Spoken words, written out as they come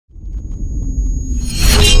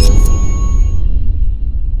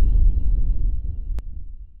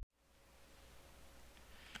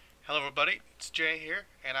everybody, it's Jay here,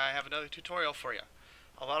 and I have another tutorial for you.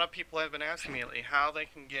 A lot of people have been asking me lately how they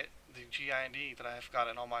can get the GID that I've got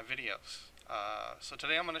in all my videos. So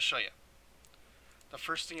today I'm going to show you. The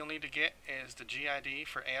first thing you'll need to get is the GID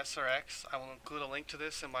for ASRX. I will include a link to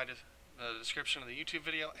this in the description of the YouTube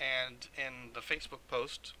video and in the Facebook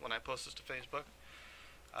post when I post this to Facebook.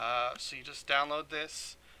 So you just download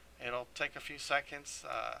this. It'll take a few seconds.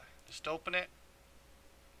 Just open it.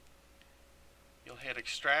 You'll hit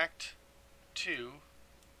extract to,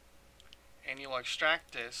 and you'll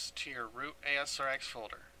extract this to your root ASRX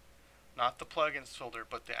folder. Not the plugins folder,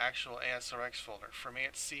 but the actual ASRX folder. For me,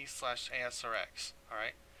 it's C/ASRX.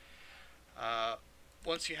 Alright.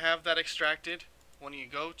 Once you have that extracted, when you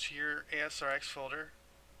go to your ASRX folder,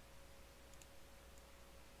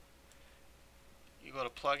 you go to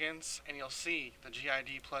plugins, and you'll see the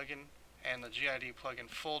GID plugin and the GID plugin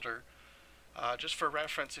folder. Just for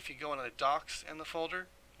reference, if you go into the docs in the folder,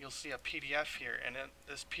 you'll see a PDF here, and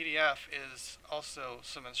this PDF is also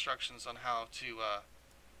some instructions on how to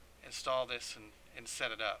install this and set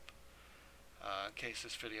it up, in case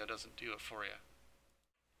this video doesn't do it for you.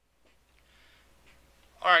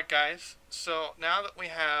 Alright guys, so now that we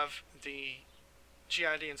have the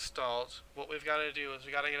GID installed, what we've got to do is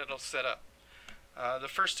we've got to get it all set up. The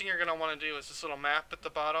first thing you're going to want to do is this little map at the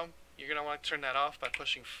bottom. You're going to want to turn that off by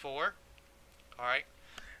pushing 4. Alright,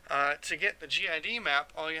 to get the GID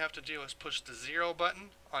map, all you have to do is push the 0 button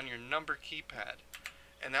on your number keypad,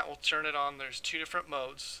 and that will turn it on. There's two different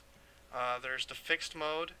modes. There's the fixed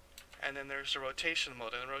mode, and then there's the rotation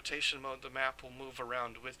mode. In the rotation mode, the map will move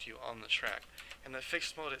around with you on the track. In the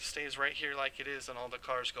fixed mode, it stays right here like it is, and all the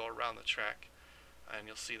cars go around the track, and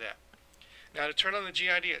you'll see that. Now to turn on the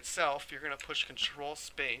GID itself, you're going to push Control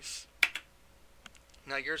Space.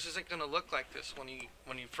 Now yours isn't going to look like this when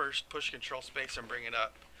you first push Control Space and bring it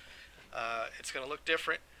up. It's going to look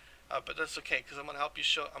different, but that's okay because I'm going to help you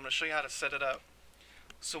I'm going to show you how to set it up.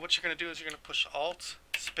 So what you're going to do is you're going to push Alt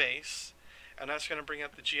Space, and that's going to bring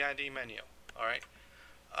up the GID menu. All right.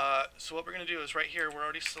 So what we're going to do is right here, we're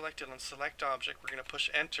already selected on Select Object. We're going to push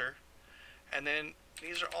Enter, and then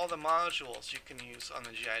these are all the modules you can use on the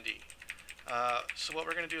GID. So what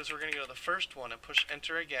we're going to do is we're going to go to the first one and push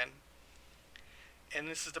Enter again. And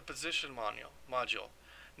this is the position module.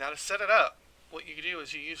 Now to set it up, what you do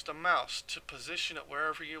is you use the mouse to position it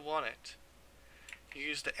wherever you want it. You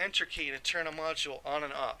use the Enter key to turn a module on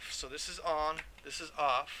and off. So this is on, this is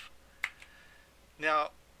off.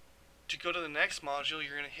 Now to go to the next module,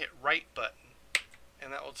 you're going to hit right button,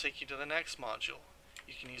 and that will take you to the next module.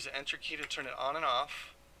 You can use the Enter key to turn it on and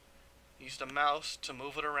off. Use the mouse to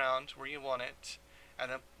move it around where you want it, and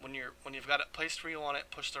then when you've got it placed where you want it,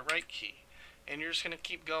 push the right key. And you're just going to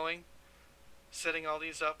keep going, setting all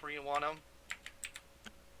these up where you want them.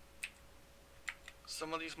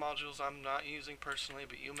 Some of these modules I'm not using personally,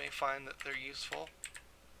 but you may find that they're useful.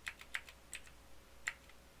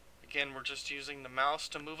 Again, we're just using the mouse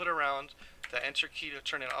to move it around, the Enter key to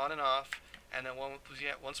turn it on and off, and then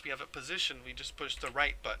once we have it positioned, we just push the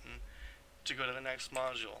right button to go to the next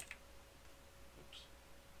module.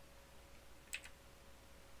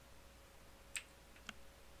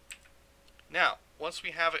 Now, once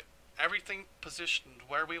we have everything positioned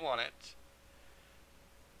where we want it,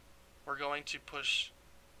 we're going to push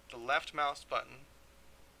the left mouse button,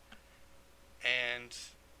 and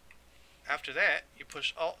after that, you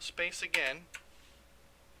push Alt Space again,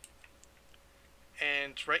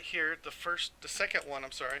 and right here, the second one,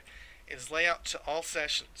 is Layout to All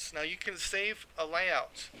Sessions. Now you can save a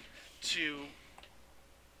layout to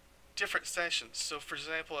different sessions. So for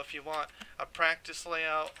example, if you want a practice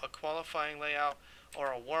layout, a qualifying layout, or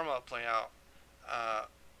a warm-up layout,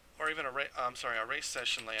 or even a race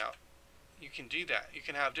session layout, you can do that. You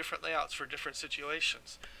can have different layouts for different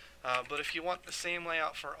situations. But if you want the same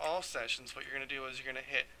layout for all sessions, what you're going to do is you're going to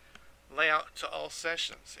hit Layout to All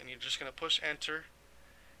Sessions, and you're just going to push Enter,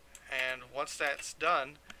 and once that's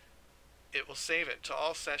done, it will save it to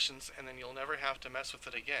all sessions, and then you'll never have to mess with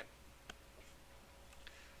it again.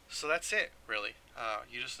 So that's it, really.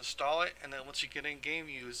 You just install it, and then once you get in game,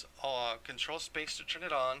 use Control Space to turn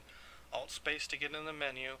it on, Alt Space to get in the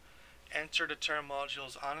menu, Enter to turn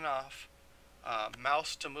modules on and off,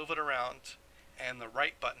 mouse to move it around, and the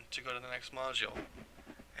right button to go to the next module.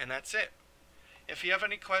 And that's it. If you have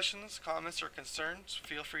any questions, comments, or concerns,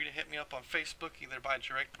 feel free to hit me up on Facebook, either by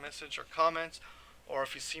direct message or comments, or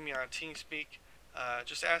if you see me on TeamSpeak,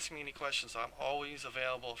 just ask me any questions. I'm always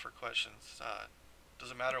available for questions.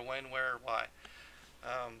 Doesn't matter when, where, or why.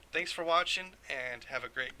 Thanks for watching, and have a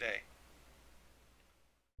great day.